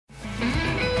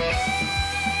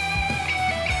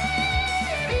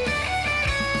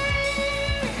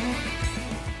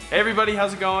everybody,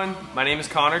 how's it going? My name is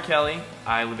Conor Kelly.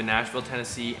 I live in Nashville,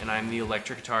 Tennessee, and I'm the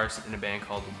electric guitarist in a band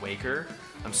called Waker.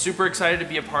 I'm super excited to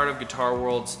be a part of Guitar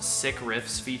World's Sick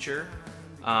Riffs feature.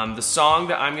 The song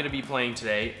that I'm going to be playing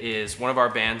today is one of our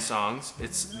band songs.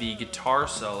 It's the guitar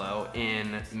solo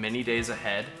in Many Days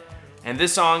Ahead. And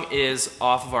this song is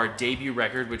off of our debut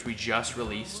record, which we just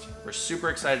released. We're super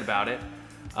excited about it.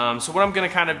 So what I'm going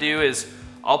to kind of do is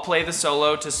I'll play the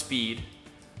solo to speed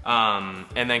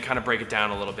and then kind of break it down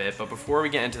a little bit. But before we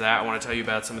get into that, I want to tell you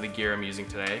about some of the gear I'm using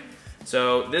today.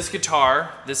 So this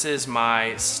guitar, this is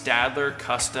my Stadler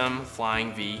Custom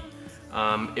Flying V.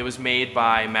 It was made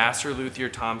by master luthier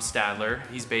Tom Stadler.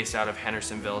 He's based out of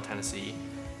Hendersonville, Tennessee.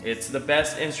 It's the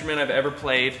best instrument I've ever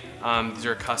played. These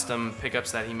are custom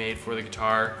pickups that he made for the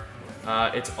guitar.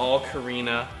 It's all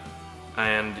Carina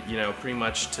and, you know, pretty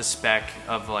much to spec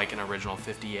of like an original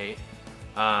 58.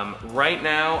 Right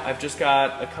now I've just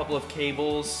got a couple of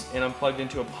cables and I'm plugged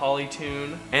into a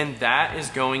Polytune, and that is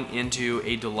going into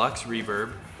a deluxe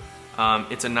reverb.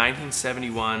 It's a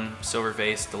 1971 silver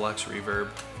face deluxe reverb.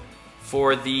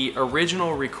 For the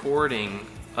original recording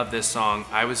of this song,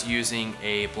 I was using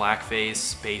a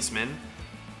blackface Bassman,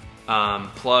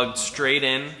 plugged straight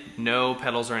in, no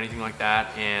pedals or anything like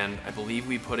that, and I believe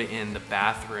we put it in the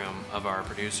bathroom of our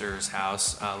producer's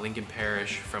house. Lincoln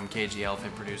Parrish from Cage the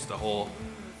Elephant produced the whole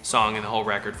song and the whole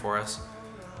record for us.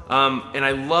 And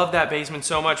I love that Bassman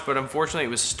so much, but unfortunately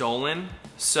it was stolen.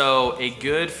 So a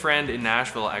good friend in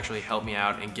Nashville actually helped me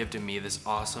out and gifted me this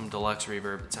awesome deluxe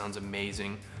reverb. It sounds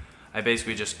amazing. I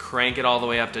basically just crank it all the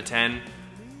way up to 10,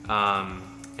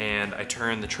 and I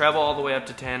turn the treble all the way up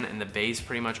to 10 and the bass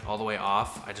pretty much all the way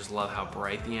off. I just love how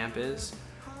bright the amp is.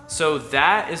 So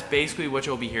that is basically what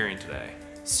you'll be hearing today.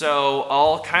 So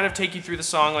I'll kind of take you through the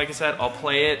song. Like I said, I'll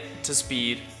play it to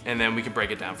speed and then we can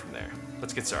break it down from there.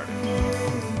 Let's get started.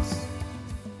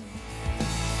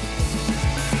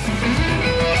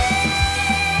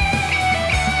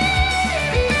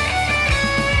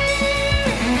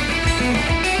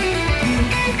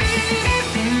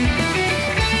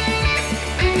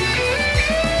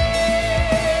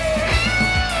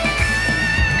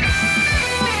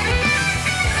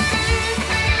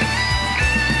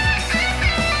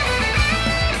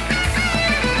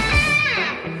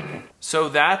 So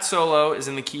that solo is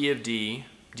in the key of D,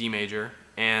 D major,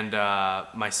 and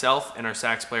myself and our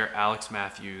sax player Alex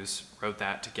Matthews wrote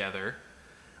that together.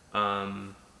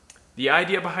 The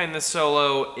idea behind this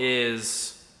solo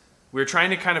is we're trying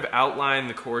to kind of outline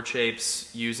the chord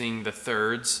shapes using the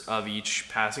thirds of each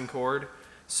passing chord.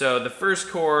 So the first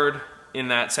chord in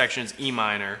that section is E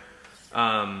minor,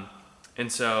 and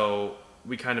so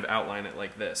we kind of outline it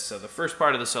like this. So the first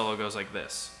part of the solo goes like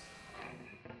this.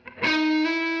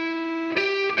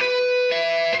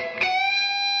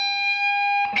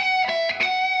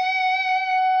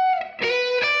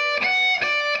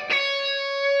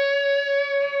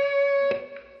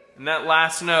 And that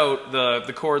last note,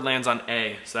 the chord lands on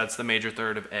A, so that's the major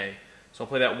third of A. So I'll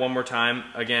play that one more time.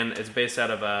 Again, it's based out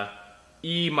of a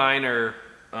E minor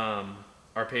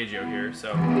arpeggio here,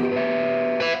 so.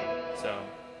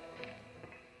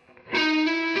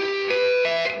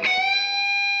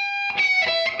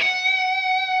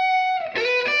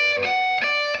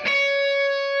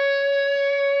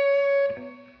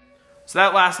 So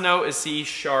that last note is C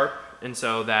sharp, and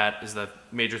so that is the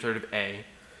major third of A.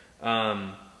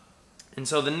 And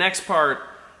so the next part,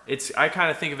 I kind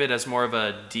of think of it as more of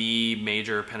a D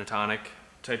major pentatonic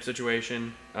type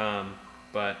situation,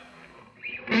 but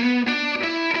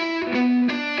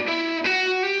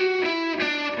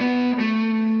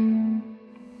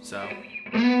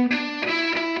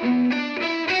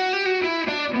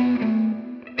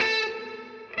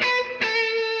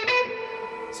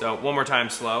so one more time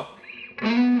slow.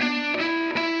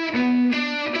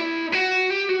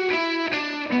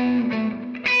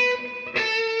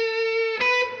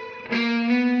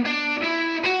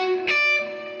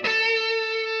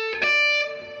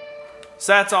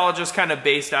 So that's all just kind of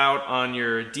based out on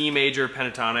your D major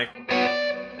pentatonic.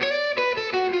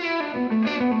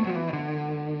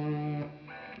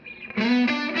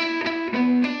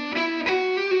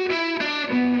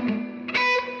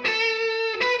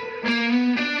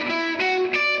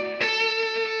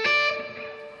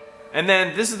 And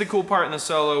then this is the cool part in the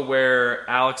solo where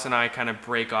Alex and I kind of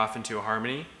break off into a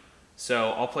harmony. So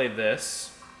I'll play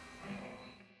this.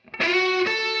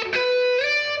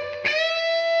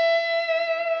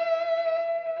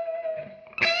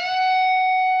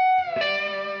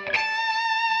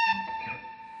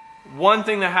 One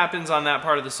thing that happens on that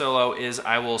part of the solo is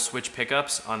I will switch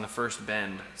pickups on the first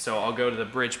bend. So I'll go to the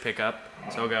bridge pickup.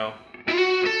 So I'll go.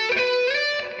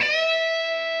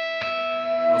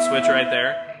 I'll I'll switch right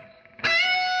there.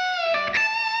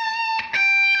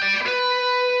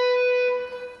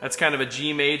 That's kind of a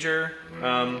G major.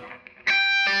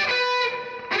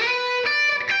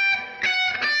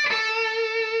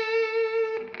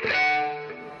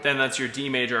 Then that's your D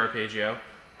major arpeggio.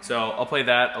 So I'll play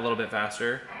that a little bit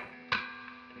faster.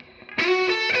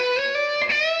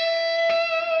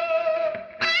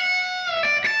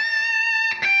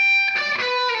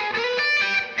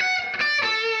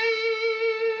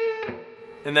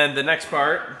 And then the next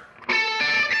part.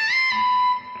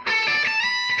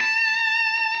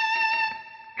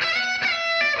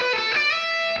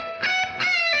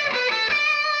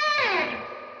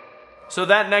 So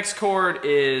that next chord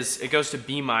it goes to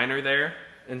B minor there.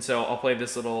 And so I'll play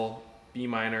this little B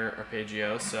minor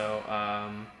arpeggio. So,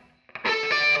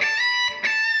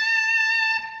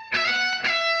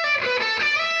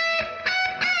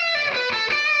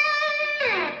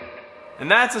 and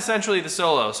that's essentially the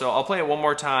solo. So I'll play it one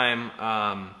more time,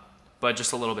 but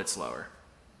just a little bit slower.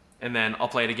 And then I'll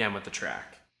play it again with the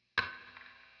track.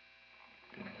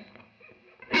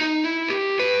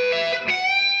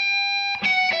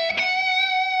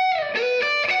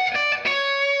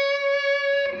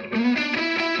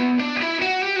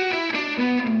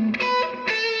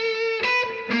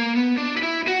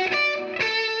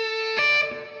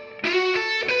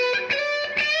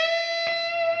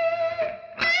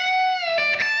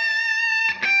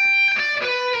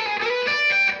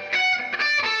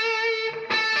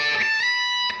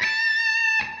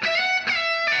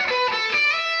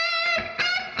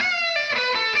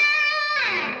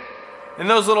 And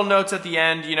those little notes at the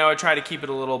end, you know, I try to keep it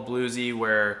a little bluesy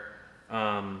where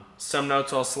some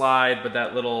notes I'll slide, but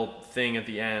that little thing at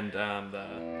the end, and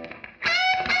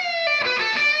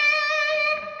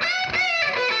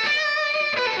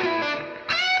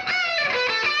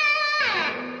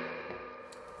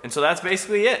so that's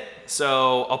basically it.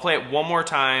 So I'll play it one more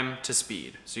time to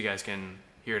speed so you guys can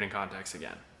hear it in context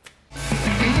again.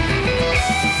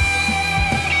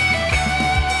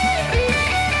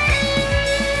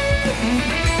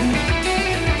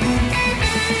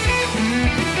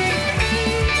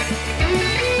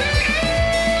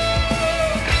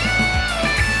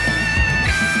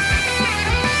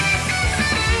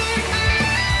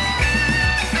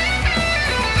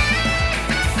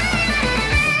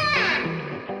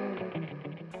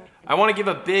 I want to give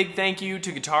a big thank you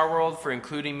to Guitar World for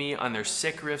including me on their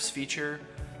Sick Riffs feature.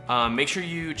 Make sure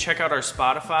you check out our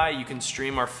Spotify. You can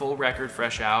stream our full record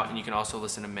fresh out, and you can also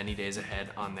listen to Many Days Ahead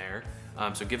on there.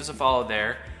 So give us a follow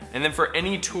there. And then for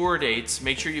any tour dates,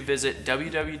 make sure you visit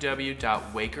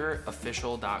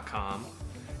www.wakerofficial.com.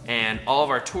 And all of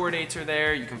our tour dates are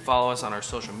there. You can follow us on our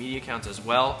social media accounts as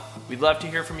well. We'd love to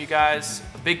hear from you guys.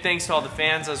 A big thanks to all the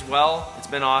fans as well. It's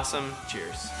been awesome.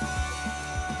 Cheers.